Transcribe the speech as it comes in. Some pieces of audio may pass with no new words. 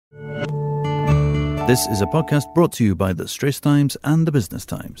This is a podcast brought to you by The Straits Times and The Business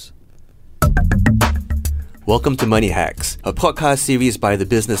Times. Welcome to Money Hacks, a podcast series by The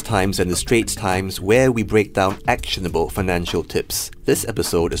Business Times and The Straits Times where we break down actionable financial tips. This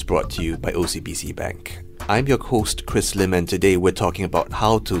episode is brought to you by OCBC Bank. I'm your host, Chris Lim, and today we're talking about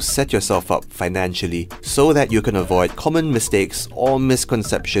how to set yourself up financially so that you can avoid common mistakes or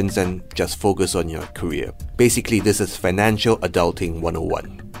misconceptions and just focus on your career. Basically, this is Financial Adulting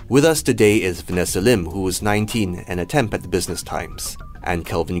 101. With us today is Vanessa Lim, who is 19 and a temp at The Business Times, and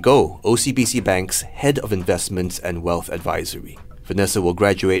Kelvin Goh, OCBC Bank's Head of Investments and Wealth Advisory. Vanessa will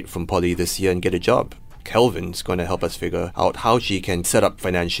graduate from Poly this year and get a job. Kelvin's going to help us figure out how she can set up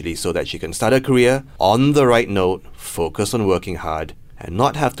financially so that she can start her career on the right note, focus on working hard, and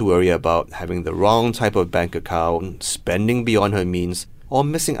not have to worry about having the wrong type of bank account, spending beyond her means, or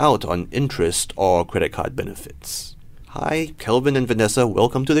missing out on interest or credit card benefits. Hi, Kelvin and Vanessa,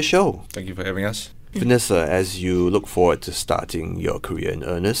 welcome to the show. Thank you for having us. Vanessa, as you look forward to starting your career in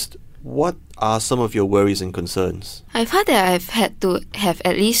earnest, what are some of your worries and concerns? I've heard that I've had to have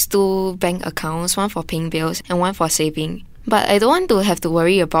at least 2 bank accounts, one for paying bills and one for saving. But I don't want to have to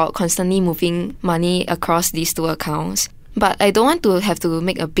worry about constantly moving money across these 2 accounts. But I don't want to have to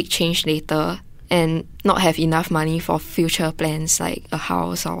make a big change later and not have enough money for future plans like a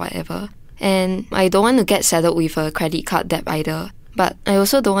house or whatever. And I don't want to get saddled with a credit card debt either. But I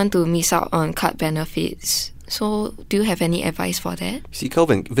also don't want to miss out on card benefits. So, do you have any advice for that? See,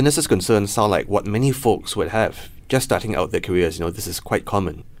 Kelvin, Vanessa's concerns sound like what many folks would have. Just starting out their careers, this is quite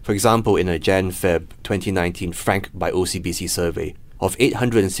common. For example, in a Jan-Feb 2019 Frank by OCBC survey of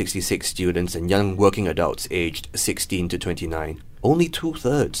 866 students and young working adults aged 16 to 29, only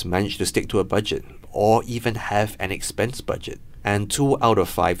 2/3 managed to stick to a budget or even have an expense budget. And 2 out of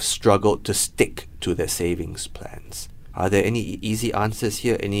 5 struggled to stick to their savings plans. Are there any easy answers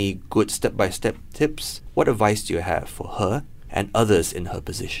here? Any good step-by-step tips? What advice do you have for her and others in her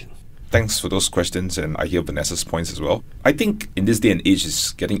position? Thanks for those questions, and I hear Vanessa's points as well. I think in this day and age,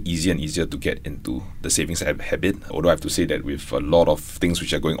 it's getting easier and easier to get into the savings habit. Although I have to say that with a lot of things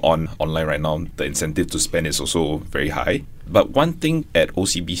which are going on online right now, the incentive to spend is also very high. But one thing at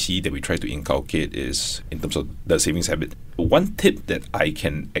OCBC that we try to inculcate is, in terms of the savings habit, one tip that I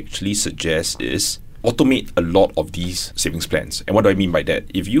can actually suggest is automate a lot of these savings plans. And what do I mean by that?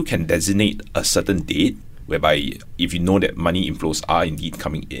 If you can designate a certain date, whereby if you know that money inflows are indeed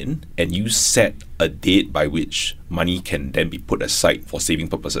coming in, and you set a date by which money can then be put aside for saving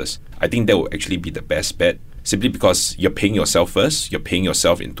purposes, I think that will actually be the best bet. Simply because you're paying yourself first, you're paying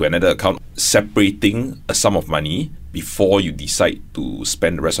yourself into another account, separating a sum of money before you decide to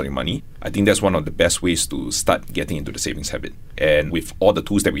spend the rest of your money. I think that's one of the best ways to start getting into the savings habit. And with all the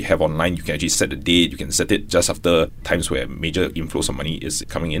tools that we have online, you can actually set a date, you can set it just after times where major inflows of money is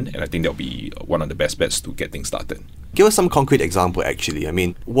coming in, and I think that'll be one of the best bets to get things started. Give us some concrete example actually.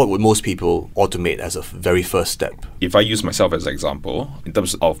 What would most people automate as a very first step? If I use myself as an example, in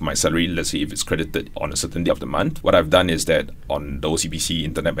terms of my salary, let's say if it's credited on a certain day of the month, what I've done is that on the OCBC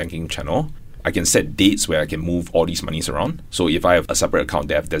internet banking channel, I can set dates where I can move all these monies around. So if I have a separate account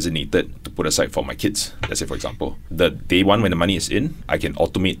that I've designated to put aside for my kids, let's say for example, the day one when the money is in, I can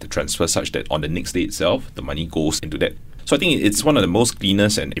automate the transfer such that on the next day itself, the money goes into that. So I think it's one of the most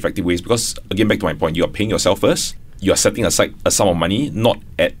cleanest and effective ways because, again, back to my point, you are paying yourself first, you are setting aside a sum of money, not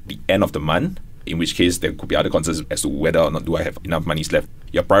at the end of the month, in which case there could be other concerns as to whether or not do I have enough monies left.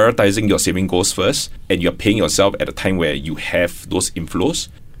 You're prioritizing your saving goals first, and you're paying yourself at a time where you have those inflows,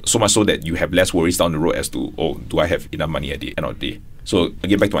 so much so that you have less worries down the road as to, do I have enough money at the end of the day? So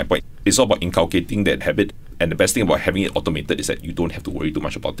again, back to my point, it's all about inculcating that habit. And the best thing about having it automated is that you don't have to worry too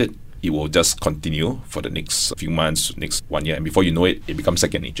much about it. It will just continue for the next few months, next 1 year, and before you know it, it becomes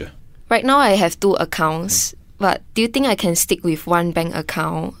second nature. Right now I have 2 accounts, but do you think I can stick with one bank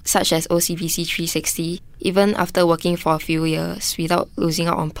account, such as OCBC 360, even after working for a few years without losing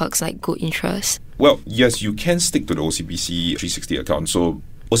out on perks like good interest? Well, yes, you can stick to the OCBC 360 account. So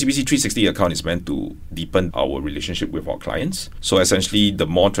OCBC 360 account is meant to deepen our relationship with our clients. So essentially, the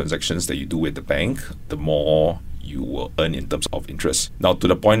more transactions that you do with the bank, the more you will earn in terms of interest. Now, to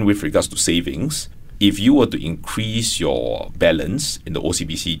the point with regards to savings, if you were to increase your balance in the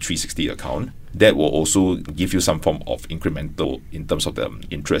OCBC 360 account, that will also give you some form of incremental in terms of the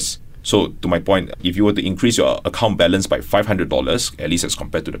interest. So to my point, if you were to increase your account balance by $500, at least as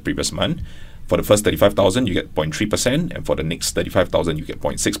compared to the previous month, for the first 35,000, you get 0.3%, and for the next 35,000, you get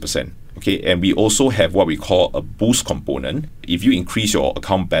 0.6%. Okay, and we also have what we call a boost component. If you increase your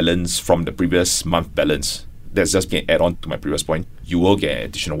account balance from the previous month balance, that's just being add on to my previous point, you will get an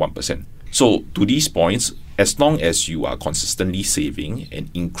additional 1%. So to these points, as long as you are consistently saving and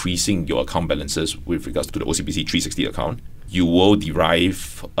increasing your account balances with regards to the OCBC 360 account, you will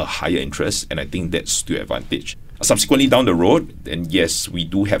derive a higher interest, and I think that's to your advantage. Subsequently, down the road, then yes, we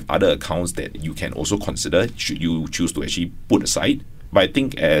do have other accounts that you can also consider should you choose to actually put aside. But I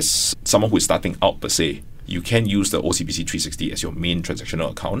think as someone who is starting out per se, you can use the OCBC 360 as your main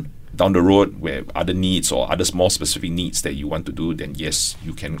transactional account. Down the road, where other needs or other more specific needs that you want to do, then yes,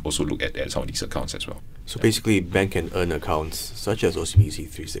 you can also look at some of these accounts as well. So basically, bank and earn accounts such as OCBC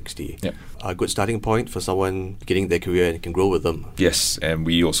 360 are a good starting point for someone beginning their career and can grow with them. Yes, and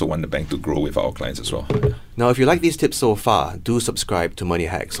we also want the bank to grow with our clients as well. Now, if you like these tips so far, do subscribe to Money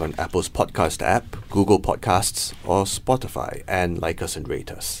Hacks on Apple's podcast app, Google Podcasts, or Spotify, and like us and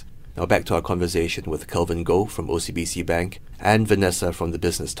rate us. Now back to our conversation with Kelvin Goh from OCBC Bank and Vanessa from the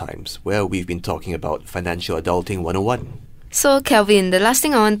Business Times, where we've been talking about Financial Adulting 101. So, Kelvin, the last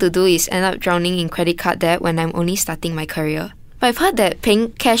thing I want to do is end up drowning in credit card debt when I'm only starting my career. But I've heard that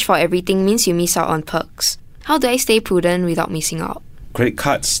paying cash for everything means you miss out on perks. How do I stay prudent without missing out? Credit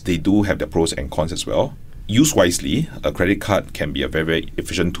cards, they do have their pros and cons as well. Used wisely, a credit card can be a very, very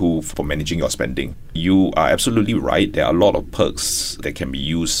efficient tool for managing your spending. You are absolutely right. There are a lot of perks that can be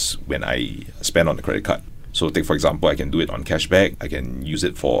used when I spend on the credit card. So take, for example, I can do it on cashback. I can use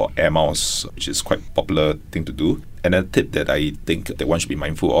it for air miles, which is quite a popular thing to do. And a tip that I think that one should be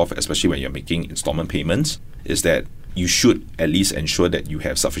mindful of, especially when you're making installment payments, is that you should at least ensure that you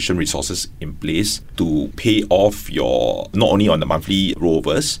have sufficient resources in place to pay off your, not only on the monthly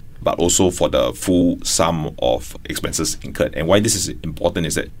rollovers, but also for the full sum of expenses incurred. And why this is important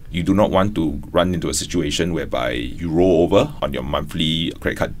is that you do not want to run into a situation whereby you roll over on your monthly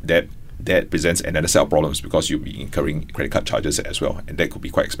credit card debt. That presents another set of problems because you'll be incurring credit card charges as well, and that could be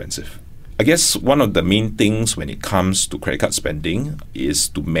quite expensive. I guess one of the main things when it comes to credit card spending is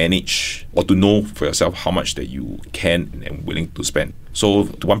to manage or to know for yourself how much that you can and willing to spend. So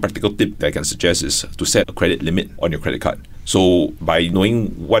one practical tip that I can suggest is to set a credit limit on your credit card. So by knowing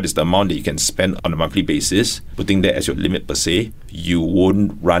what is the amount that you can spend on a monthly basis, putting that as your limit per se, you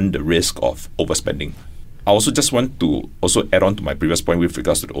won't run the risk of overspending. I also just want to also add on to my previous point with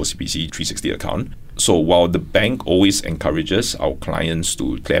regards to the OCBC 360 account. So while the bank always encourages our clients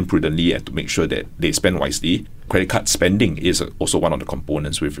to plan prudently and to make sure that they spend wisely, credit card spending is also one of the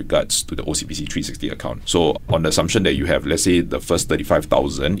components with regards to the OCBC 360 account. So on the assumption that you have, let's say, the first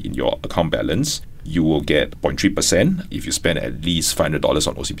 35,000 in your account balance, you will get 0.3% if you spend at least $500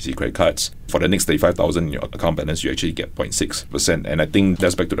 on OCBC credit cards. For the next 35,000 in your account balance, you actually get 0.6%. And I think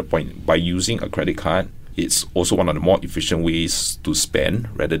that's back to the point. By using a credit card, it's also one of the more efficient ways to spend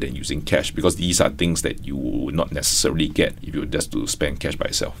rather than using cash, because these are things that you would not necessarily get if you were just to spend cash by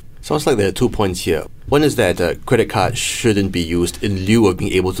itself. Sounds like there are 2 points here. One is that a credit card shouldn't be used in lieu of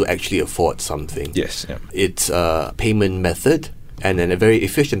being able to actually afford something. Yes. Yeah. It's a payment method, and then a very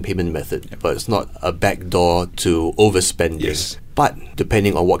efficient payment method, but it's not a backdoor to overspending. Yes. But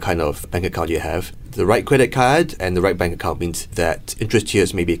depending on what kind of bank account you have, the right credit card and the right bank account means that interest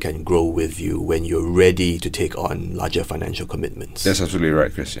tiers maybe can grow with you when you're ready to take on larger financial commitments. That's absolutely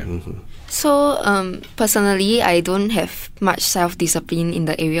right, Chris. Yeah. Mm-hmm. So, personally, I don't have much self-discipline in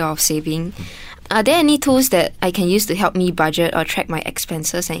the area of saving. Are there any tools that I can use to help me budget or track my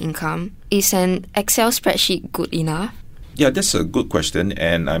expenses and income? Is an Excel spreadsheet good enough? Yeah, that's a good question,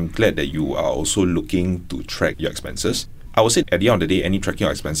 and I'm glad that you are also looking to track your expenses. I would say at the end of the day, any tracking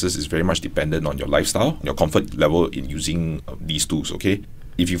of expenses is very much dependent on your lifestyle, your comfort level in using these tools, okay?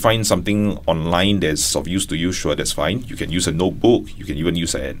 If you find something online that's of use to you, sure, that's fine. You can use a notebook. You can even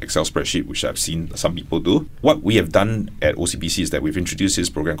use an Excel spreadsheet, which I've seen some people do. What we have done at OCBC is that we've introduced this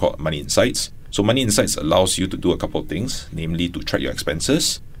program called Money Insights. So Money Insights allows you to do a couple of things, namely to track your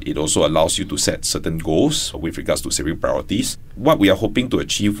expenses. It also allows you to set certain goals with regards to saving priorities. What we are hoping to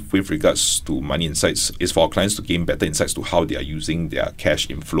achieve with regards to Money Insights is for our clients to gain better insights to how they are using their cash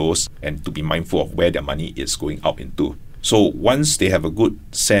inflows and to be mindful of where their money is going out into. So once they have a good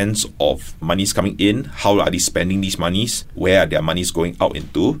sense of monies coming in, how are they spending these monies, where are their monies going out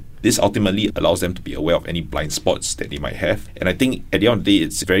into, this ultimately allows them to be aware of any blind spots that they might have. And I think at the end of the day,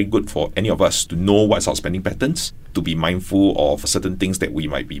 it's very good for any of us to know what's our spending patterns, to be mindful of certain things that we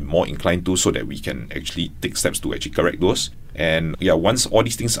might be more inclined to so that we can actually take steps to actually correct those. And yeah, once all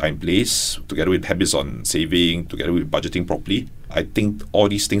these things are in place, together with habits on saving, together with budgeting properly, I think all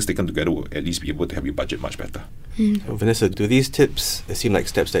these things taken together will at least be able to help you budget much better. Vanessa, do these tips seem like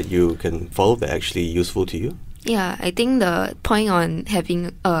steps that you can follow that are actually useful to you? Yeah, I think the point on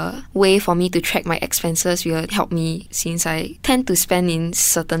having a way for me to track my expenses will help me, since I tend to spend in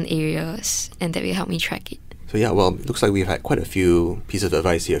certain areas, and that will help me track it. So yeah, well, it looks like we've had quite a few pieces of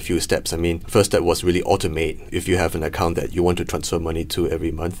advice here, a few steps. I mean, first step was really automate. If you have an account that you want to transfer money to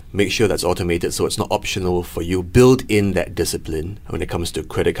every month, make sure that's automated so it's not optional for you. Build in that discipline when it comes to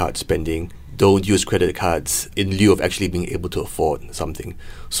credit card spending. Don't use credit cards in lieu of actually being able to afford something.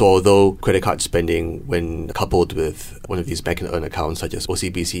 So although credit card spending, when coupled with one of these bank and earn accounts such as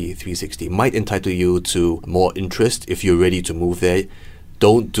OCBC 360, might entitle you to more interest if you're ready to move there,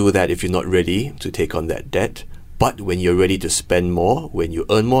 don't do that if you're not ready to take on that debt. But when you're ready to spend more, when you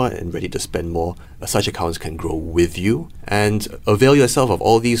earn more and ready to spend more, such accounts can grow with you. And avail yourself of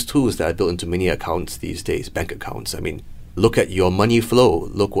all these tools that are built into many accounts these days, bank accounts. I mean, look at your money flow.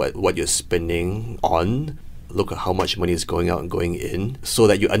 Look what you're spending on. Look at how much money is going out and going in, so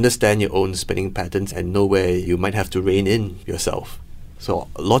that you understand your own spending patterns and know where you might have to rein in yourself. So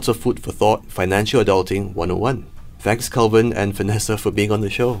lots of food for thought. Financial Adulting 101. Thanks, Kelvin and Vanessa, for being on the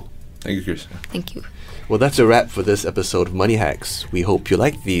show. Thank you, Chris. Thank you. Well, that's a wrap for this episode of Money Hacks. We hope you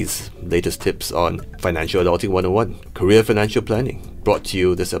like these latest tips on Financial Adulting 101, Career Financial Planning, brought to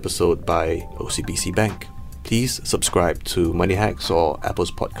you this episode by OCBC Bank. Please subscribe to Money Hacks or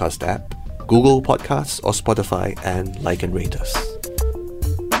Apple's podcast app, Google Podcasts or Spotify, and like and rate us.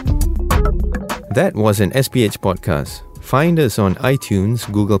 That was an SPH podcast. Find us on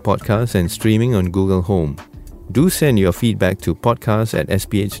iTunes, Google Podcasts, and streaming on Google Home. Do send your feedback to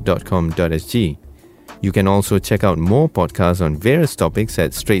podcast@sph.com.sg. You can also check out more podcasts on various topics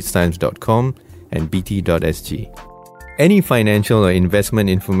at straitstimes.com and bt.sg. Any financial or investment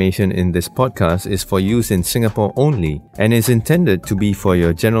information in this podcast is for use in Singapore only and is intended to be for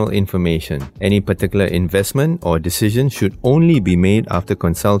your general information. Any particular investment or decision should only be made after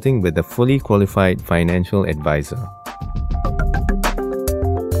consulting with a fully qualified financial advisor.